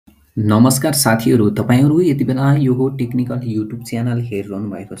नमस्कार साथीहरू, तपाईँहरू यति बेला यो टेक्निकल युट्युब च्यानल हेरिरहनु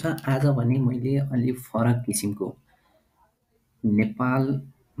भएको छ। आज भने मैले अलि फरक किसिमको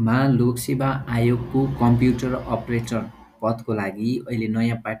नेपालमा लोकसेवा आयोगको कम्प्युटर अपरेटर पदको लागि अहिले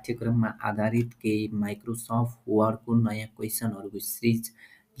नयाँ पाठ्यक्रममा आधारित केही माइक्रोसफ्ट वर्डको नयाँ क्वेसनहरूको सिरिज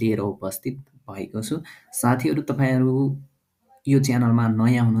लिएर उपस्थित भएको छु। साथीहरू, तपाईँहरू यो च्यानलमा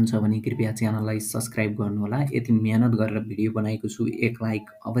नयाँ हुनुहुन्छ भने कृपया च्यानललाई सब्सक्राइब गर्नुहोला। यति मेहनत गरेर भिडियो बनाएको छु, एक लाइक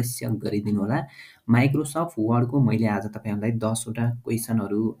अवश्य गरिदिनु होला। माइक्रोसफ्ट वर्डको मैले आज तपाईँहरूलाई 10वटा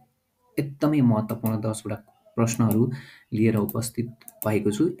क्वेसनहरू, एकदमै महत्त्वपूर्ण 10वटा प्रश्नहरू लिएर उपस्थित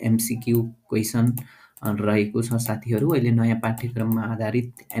भएको छु। एमसिक्यू क्वेसन रहेको छ साथीहरू। अहिले नयाँ पाठ्यक्रममा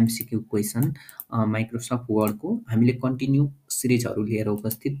आधारित एमसिक्यू क्वेसन माइक्रोसफ्ट वर्डको हामीले कन्टिन्यू सिरिजहरू लिएर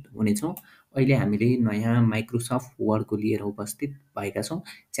उपस्थित हुनेछौँ। अहिले हामीले नयाँ माइक्रोसफ्ट वर्डको लिएर उपस्थित भएका छौँ।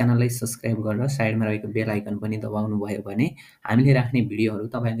 च्यानललाई सब्सक्राइब गरेर साइडमा रहेको बेल आइकन पनि दबाउनु भयो भने हामीले राख्ने भिडियोहरू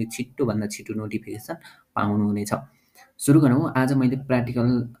तपाईँले छिटोभन्दा छिटो नोटिफिकेसन पाउनुहुनेछ। सुरु गरौँ। आज मैले प्र्याक्टिकल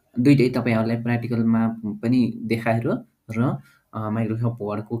दुइटै तपाईँहरूलाई प्र्याक्टिकलमा पनि देखाएर र माइक्रोसफ्ट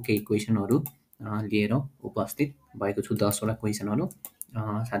वर्डको केही क्वेसनहरू लिएर उपस्थित भएको छु। 10वटा क्वेसनहरू।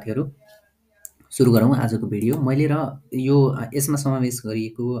 साथीहरू, सुरु गरौँ आजको भिडियो। मैले यो यसमा समावेश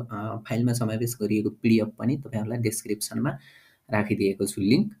गरिएको फाइलमा समावेश गरिएको पिडिएफ पनि तपाईँहरूलाई डिस्क्रिप्सनमा राखिदिएको छु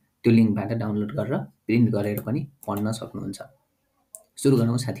लिङ्क। त्यो लिङ्कबाट डाउनलोड गरेर प्रिन्ट गरेर पनि पढ्न सक्नुहुन्छ। सुरु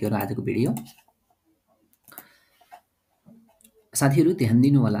गरौँ साथीहरू आजको भिडियो। साथीहरू ध्यान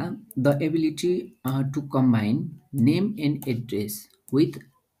दिनु होला। The ability to combine name and address with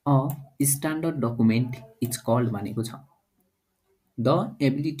a standard document is called भनेको छ। The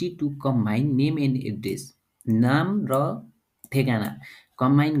ability to combine name and address, नाम र ठेगाना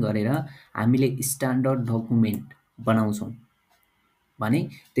कम्बाइन गरेर हामीले स्ट्यान्डर्ड डकुमेन्ट बनाउँछौँ भने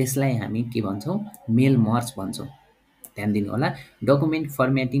त्यसलाई हामी के भन्छौँ? मेल मर्ज भन्छौँ। ध्यान दिनु होला। डकुमेन्ट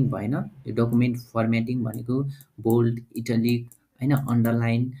फर्मेटिङ भएन। यो डकुमेन्ट फर्मेटिङ भनेको बोल्ड, इटलिक, होइन,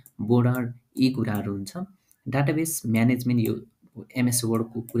 अन्डरलाइन, बोर्डर, यी कुराहरू हुन्छ। डाटाबेस म्यानेजमेन्ट यो एमएस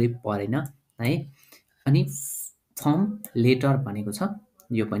वर्डको कुरै परेन है। अनि फर्म लेटर भनेको छ,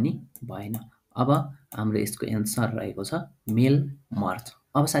 यो पनि भएन। अब हाम्रो यसको एन्सर रहेको छ मेल मर्ज।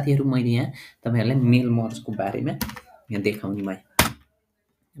 अब साथीहरू, मैले यहाँ तपाईँहरूलाई मेल मर्जको बारेमा यहाँ देखाउने भएँ।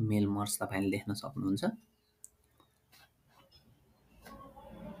 मेल मर्ज तपाईँले देख्न सक्नुहुन्छ।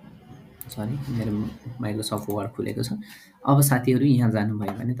 सरी, मेरो माइक्रोसफ्ट वर्ड खुलेको छ। अब साथीहरू यहाँ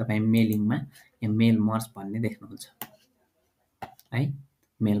जानुभयो भने तपाईँ मेलिङमा यहाँ मेल मर्ज भन्ने देख्नुहुन्छ है।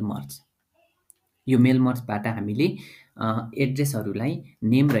 मेल मर्ज, यो मेल मर्जबाट हामीले एड्रेसहरूलाई,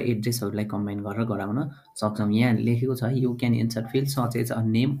 नेम र एड्रेसहरूलाई कम्बाइन गरेर गराउन सक्छौँ। यहाँ लेखेको छ you can insert field such as a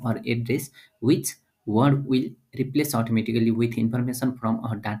name or address which word will replace automatically with information from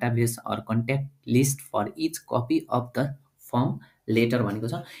a database or contact list for each copy of the form letter भनेको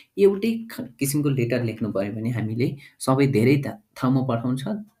छ। एउटै किसिमको लेटर लेख्नु पऱ्यो भने हामीले सबै धेरै ठाउँमा पठाउँछ,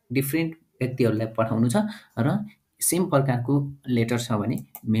 डिफ्रेन्ट व्यक्तिहरूलाई पठाउनु छ र सेम प्रकारको लेटर छ भने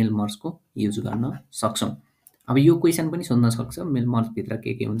मेल मर्जको युज गर्न सक्छौँ। अब यो क्वेसन पनि सोध्न सक्छ, मेल मर्जभित्र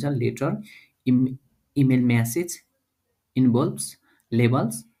के हुन्छ? Letter, email message, involves,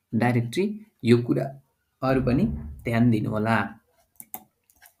 labels, directory, यो कुराहरू पनि ध्यान दिनु होला।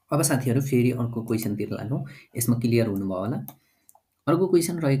 अब साथीहरू फेरि अर्को क्वेसनतिर लागौँ। यसमा क्लियर हुनुभयो होला। अर्को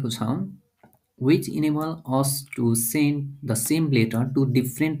क्वेसन रहेको छ, which enable us to send the same letter to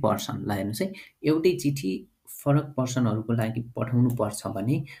different person. ल हेर्नुहोस् है, एउटै चिठी फरक पर्सनहरूको लागि पठाउनु पर्छ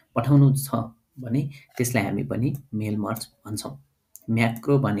भने, पठाउनु छ भने त्यसलाई हामी पनि मेल मर्ज भन्छौँ।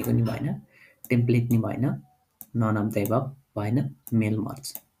 म्याक्रो भनेको नि भएन, टेम्प्लेट नि भएन, नन अफ द एबभ भएन, mail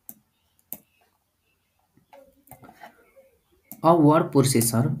merge. A word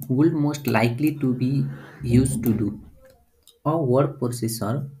processor would most likely to be used to do. A word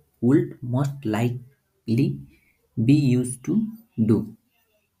processor would most likely be used to do.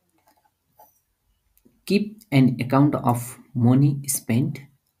 Keep an account of money spent,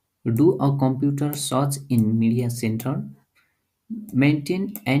 do a computer search in media center,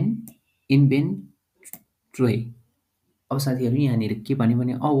 maintain an inventory. अब साथीहरू यहाँनिर के भन्यो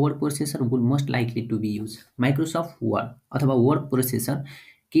भने a word processor would most likely to be use. Microsoft word अथवा word processor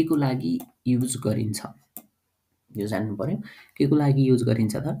के को लागि युज गरिन्छ यो जान्नु पर्यो। के को लागि युज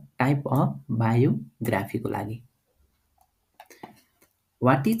गरिन्छ त? टाइप अ बायोग्राफीको लागि।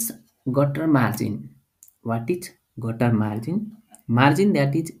 वाट इज गटर मार्जिन? वाट इज गटर margin? Margin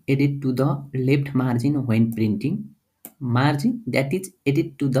that is added to the left margin when printing. Margin that is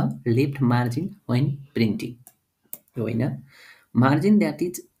added to the left margin when printing, यो होइन। Margin that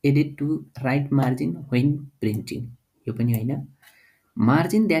is added to right margin when printing, यो पनि होइन।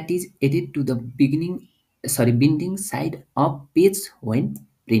 Margin that is added to the बिन्डिङ side of page when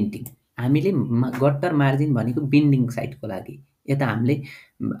printing. हामीले gutter margin भनेको बिन्डिङ साइडको लागि। यता हामीले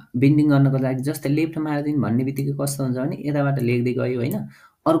बिन्डिङ गर्नको लागि जस्तै लेफ्ट मार्जिन भन्ने बित्तिकै कस्तो हुन्छ भने यताबाट लेख्दै गयो होइन,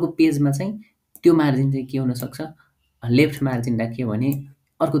 अर्को पेजमा चाहिँ त्यो मार्जिन चाहिँ के हुनसक्छ, लेफ्ट मार्जिन राखियो भने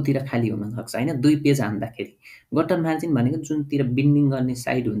अर्कोतिर खाली हुनसक्छ होइन, दुई पेज हान्दाखेरि। गट्टर मार्जिन भनेको जुनतिर बिन्डिङ गर्ने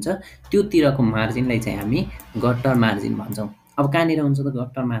साइड हुन्छ त्योतिरको मार्जिनलाई चाहिँ हामी गट्टर मार्जिन भन्छौँ। अब कहाँनिर हुन्छ त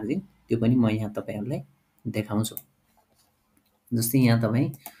गट्टर मार्जिन, त्यो पनि म यहाँ तपाईँहरूलाई देखाउँछु। जस्तै यहाँ तपाईँ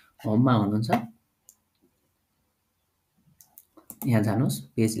होममा हुनुहुन्छ, यहाँ जानुहोस्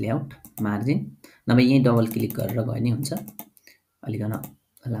पेज लेआउट मार्जिन, नभए यहीँ डबल क्लिक गरेर गए नि हुन्छ, अलिकन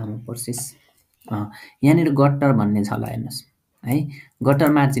लामो प्रोसेस। यहाँनिर गट्टर भन्ने छ ल हेर्नुहोस् है, गट्टर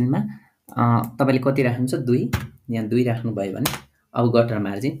मार्जिनमा तपाईँले कति राख्नुहुन्छ, 2, यहाँ 2 राख्नुभयो भने अब गट्टर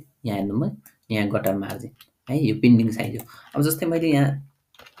मार्जिन यहाँ हेर्नुभयो, यहाँ गट्टर मार्जिन है, यो बिन्डिङ साइड हो। अब जस्तै मैले यहाँ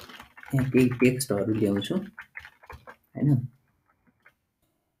केही टेक्स्टहरू ल्याउँछु होइन,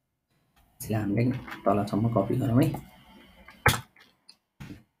 यसलाई हामीले तलसम्म कपी गरौँ है,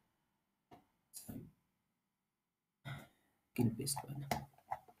 किन पेस्ट गर्न।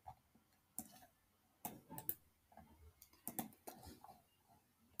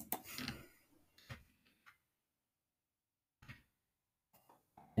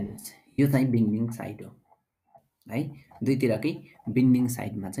 यो चाहिँ बिन्डिङ साइड हो है, दुईतिरकै बिन्डिङ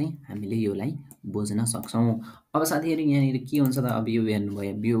साइडमा चाहिँ हामीले योलाई बुझ्न सक्छौँ। अब साथीहरू यहाँनिर के हुन्छ त, अब यो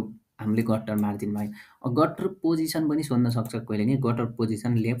हेर्नुभयो, यो हामीले गट्टर मार्जिन भयो। गट्टर पोजिसन पनि सोध्न सक्छ कहिले कि, गट्टर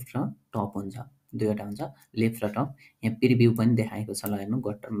पोजिसन लेफ्ट र टप हुन्छ, दुईवटा हुन्छ, लेफ्ट र टप। यहाँ प्रिभ्यू पनि देखाएको छ ल हेर्नु,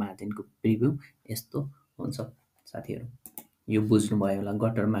 गट्टर मार्जिनको प्रिभ्यू यस्तो हुन्छ साथीहरू, यो बुझ्नुभयो होला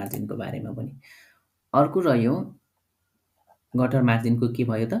गट्टर मार्जिनको बारेमा पनि। अर्को रह्यो गट्टर मार्जिनको के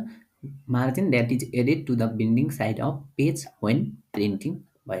भयो त, margin that is added to the बिन्डिङ side of page when printing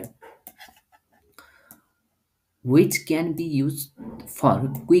भयो, which can be used for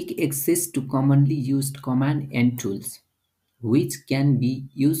quick access to commonly used command and tools, which can be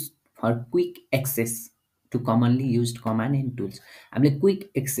used for quick access to commonly used command and tools। हामीले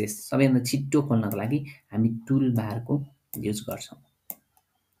quick access सबैभन्दा छिट्टो खोल्नको लागि हामी tool बारको use गर्छौँ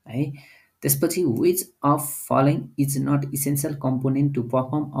है। त्यसपछि which of following is not essential component to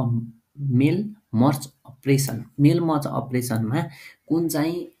perform a mail merge operation, mail merge अपरेसनमा कुन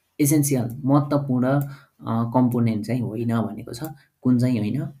चाहिँ एसेन्सियल महत्त्वपूर्ण कम्पोनेन्ट चाहिँ होइन भनेको छ, कुन चाहिँ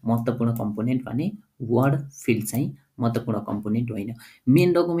होइन महत्त्वपूर्ण कम्पोनेन्ट भने वर्ड फिल्ड चाहिँ महत्त्वपूर्ण कम्पोनेन्ट होइन।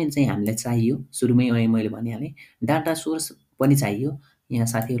 मेन डकुमेन्ट चाहिँ हामीलाई चाहियो, सुरुमै मैले भनिहालेँ, डाटा सोर्स पनि चाहियो। यहाँ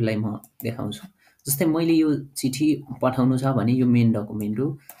साथीहरूलाई म देखाउँछु, जस्तै मैले यो चिठी पठाउनु छ भने यो मेन डकुमेन्ट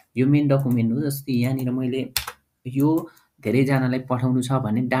हो, यो मेन डकुमेन्ट हो। जस्तै यहाँनिर मैले यो धेरैजनालाई पठाउनु छ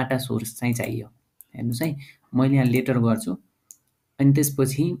भने डाटा सोर्स चाहिँ चाहियो। हेर्नुहोस् है, मैले यहाँ लेटर गर्छु अनि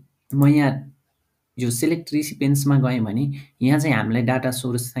त्यसपछि म यहाँ यो सेलेक्ट रिसिपेन्ट्समा गएँ भने यहाँ चाहिँ हामीलाई डाटा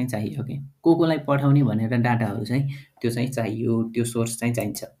सोर्स चाहिँ चाहियो कि कोलाई पठाउने भनेर डाटाहरू चाहिँ त्यो चाहिँ चाहियो, त्यो सोर्स चाहिँ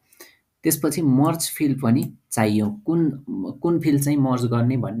चाहिन्छ। त्यसपछि मर्ज फिल्ड पनि चाहियो, कुन फिल्ड चाहिँ मर्ज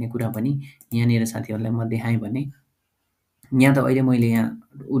गर्ने भन्ने कुरा पनि यहाँनिर साथीहरूलाई म देखाएँ भने यहाँ त अहिले मैले यहाँ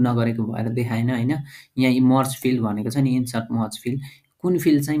नगरेको भएर देखाएन होइन। यहाँ मर्ज फिल्ड भनेको छ नि, इन्सर्ट मर्ज फिल्ड, कुन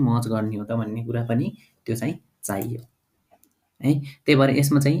फिल्ड चाहिँ मर्ज गर्ने हो त भन्ने कुरा पनि त्यो चाहिँ चाहियो है। त्यही भएर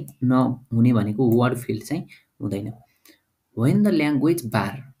यसमा चाहिँ नहुने भनेको वर्ड फिल्ड चाहिँ हुँदैन। When the language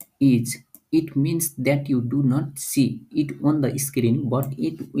bar is, it means that you do not see it on the screen but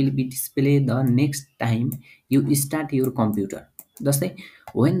it will be displayed the next time you start your computer। जस्तै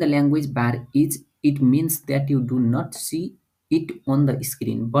when the language bar is, it means that you do not see it on the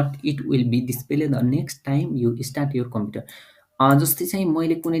screen but it will be displayed the next time you start your computer। जस्तै चाहिँ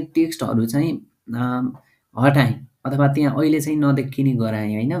मैले कुनै टेक्स्टहरू चाहिँ हटाएँ अथवा त्यहाँ अहिले चाहिँ नदेखिने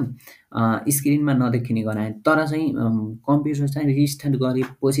गराएँ होइन, स्क्रिनमा नदेखिने गराएँ, तर चाहिँ कम्प्युटर चाहिँ रिस्टार्ट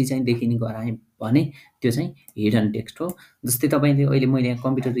गरेपछि चाहिँ देखिने गराएँ भने त्यो चाहिँ हिडन टेक्स्ट हो। जस्तै तपाईँले अहिले मैले यहाँ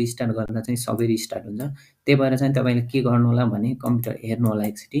कम्प्युटर रिस्टार्ट गर्दा चाहिँ सबै रिस्टार्ट हुन्छ। त्यही भएर चाहिँ तपाईँले के गर्नु होला भने कम्प्युटर हेर्नु होला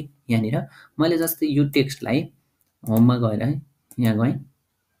एकचोटि। यहाँनिर मैले जस्तै यो टेक्स्टलाई होममा गएर यहाँ गएँ,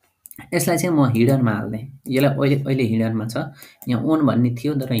 यसलाई चाहिँ म हिडनमा हाल्ने, यसलाई अहिले हिडनमा छ, यहाँ ओन भन्ने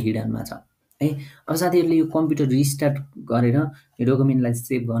थियो तर हिडनमा छ है। अब साथीहरूले यो कम्प्युटर रिस्टार्ट गरेर यो डकुमेन्टलाई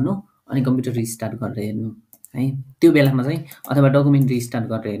सेभ गर्नु अनि कम्प्युटर रिस्टार्ट गरेर हेर्नु है, त्यो बेलामा चाहिँ अथवा डकुमेन्ट रिस्टार्ट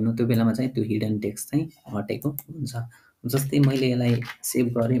गरेर हेर्नु, त्यो बेलामा चाहिँ त्यो हिडन टेक्स्ट चाहिँ हटेको हुन्छ। जस्तै मैले यसलाई सेभ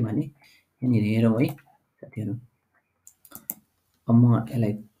गरेँ भने यहाँनिर हेरौँ है साथीहरू। अब म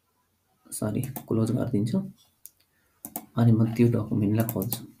यसलाई क्लोज गरिदिन्छु अनि म त्यो डकुमेन्टलाई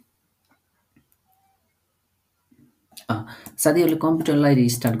खोल्छु। साथीहरूले कम्प्युटरलाई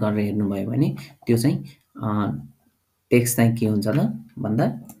रिस्टार्ट गरेर हेर्नुभयो भने त्यो चाहिँ टेक्स्ट चाहिँ के हुन्छ त भन्दा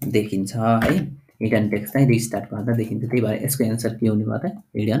देखिन्छ है। हिडन टेक्स्ट चाहिँ रिस्टार्ट गर्दा देखिन्छ। त्यही भएर यसको एन्सर के हुने भयो त?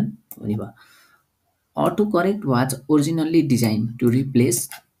 हिडन हुने भयो। Auto correct was originally design to replace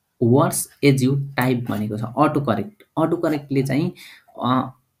words as you type भनेको छ। अटो करेक्टले चाहिँ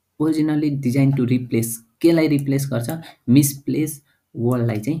originally design to replace केलाई replace गर्छ? मिसप्लेस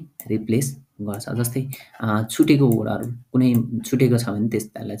वर्डलाई चाहिँ रिप्लेस गर्छ। जस्तै छुटेको वर्डहरू कुनै छुटेको छ भने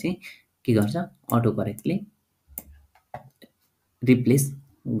त्यसलाई चाहिँ के गर्छ? अटो करेक्टले रिप्लेस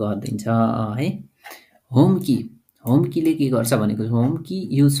गरिदिन्छ है। होम की, होम कीले के गर्छ भनेको छ? Home Ki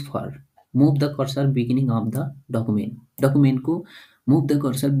use for move the cursor beginning of the document. डकुमेन्टको move the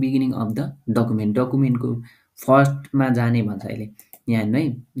cursor beginning of the document, डकुमेन्टको फर्स्टमा जाने भन्छ अहिले। यहाँ हेर्नु है,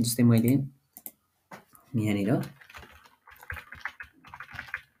 जस्तै मैले यहाँनिर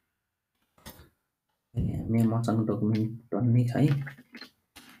मेरो मसँग डकुमेन्ट टन्नै छ है।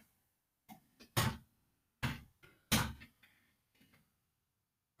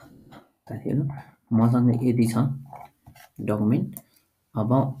 साथीहरू मसँग यदि छ डकुमेन्ट,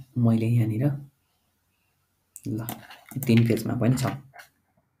 अब मैले यहाँनिर ल 3 पेजमा पनि छ।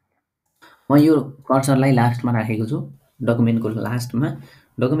 म यो कर्सरलाई लास्टमा राखेको छु, डकुमेन्टको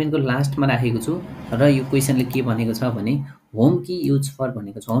लास्टमा राखेको छु र यो क्वेसनले के भनेको छ भने होम की युज फर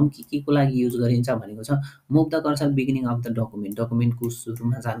भनेको छ। होम की के को लागि युज गरिन्छ भनेको छ? Move the cursor beginning of the document, डकुमेन्टको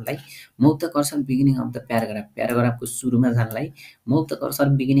सुरुमा जानलाई। Move the cursor beginning of the paragraph, प्याराग्राफको सुरुमा जानलाई। Move the cursor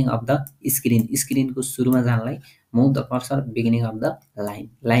beginning of the screen, स्क्रिनको सुरुमा जानलाई। Move the cursor beginning of the line,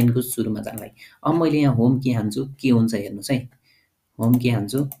 लाइनको सुरुमा जानलाई। अब मैले यहाँ होम की हान्छु, के हुन्छ हेर्नुहोस् है। होम की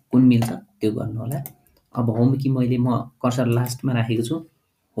हान्छु, कुन मिल्छ त्यो गर्नु होला। अब होम की मैले म कर्सर लास्टमा राखेको छु,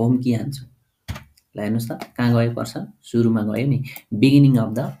 होम की हान्छु। ल हेर्नुहोस् त कहाँ गयो कर्सर? सुरुमा गयो नि, बिगिनिङ अफ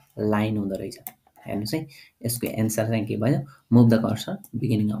द लाइन हुँदो रहेछ। हेर्नुहोस् है, यसको एन्सर चाहिँ के भयो? Move the cursor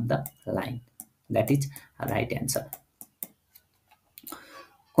beginning of the line. That is right answer.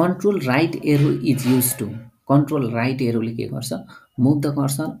 Control right arrow is use to, control right एरोले के गर्छ? Move the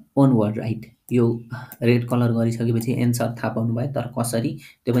cursor on word right. यो रेड कलर गरिसकेपछि एन्सर थाहा पाउनु भयो, तर कसरी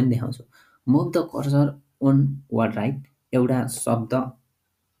त्यो पनि देखाउँछु। Move the cursor on word right, एउटा शब्द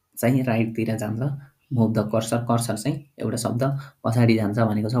चाहिँ राइटतिर जान्छ। मुभ द कर्सर, कर्सर चाहिँ एउटा शब्द पछाडि जान्छ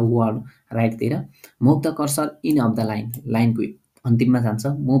भनेको छ, word राइटतिर। Move the cursor in of the line, लाइनको अन्तिममा जान्छ।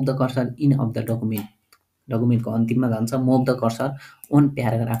 Move the cursor in of the document, डकुमेन्टको अन्तिममा जान्छ। Move the cursor on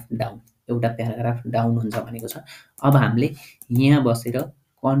paragraph down, एउटा प्याराग्राफ डाउन हुन्छ भनेको छ। अब हामीले यहाँ बसेर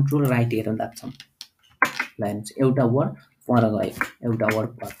कन्ट्रोल राइट एरो दाब्छौँ। ल हेर्नुहोस्, एउटा वर्ड पर गयो, एउटा वर्ड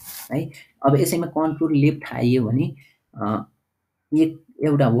पर है। अब यसैमा कन्ट्रोल लेफ्ट आइयो भने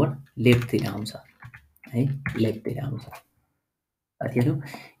एउटा वर्ड लेफ्टतिर आउँछ है, लेफ्टतिर आउँछ। साथीहरू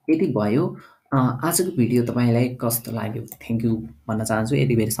यति भयो। आजको भिडियो तपाईँलाई कस्तो लाग्यो? थ्याङ्क यू भन्न चाहन्छु,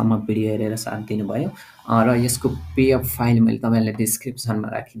 यति बेरसम्म भिडियो हेरेर साथ दिनुभयो। र यसको पिडिएफ फाइल मैले तपाईँलाई डिस्क्रिप्सनमा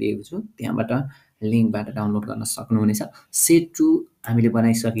राखिदिएको छु, त्यहाँबाट लिङ्कबाट डाउनलोड गर्न सक्नुहुनेछ। सेट 2 हामीले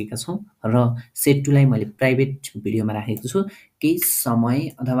बनाइसकेका छौँ र सेट 2 लाई मैले प्राइभेट भिडियोमा राखेको छु। केही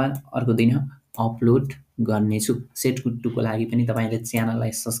समय अथवा अर्को दिन अपलोड गर्नेछु। सेट 2 को लागि पनि तपाईँले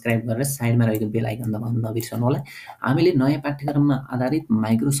च्यानललाई सब्सक्राइब गरेर साइडमा रहेको बेल आइकन दबाउन नबिर्सनु होला। हामीले नयाँ पाठ्यक्रममा आधारित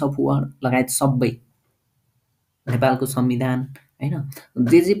माइक्रोसफ्ट वर्ड लगायत सबै नेपालको संविधान हैन,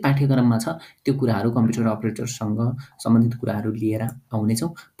 जे पाठ्यक्रममा छ त्यो कुराहरू कम्प्युटर अपरेटरसँग सम्बन्धित कुराहरू लिएर आउनेछौँ।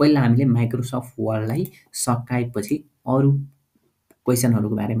 पहिला हामीले माइक्रोसफ्ट वर्डलाई सकाएपछि अरू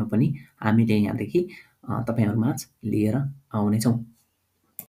क्वेसनहरूको बारेमा पनि हामीले यहाँदेखि तपाईँहरूमाझ लिएर आउनेछौँ।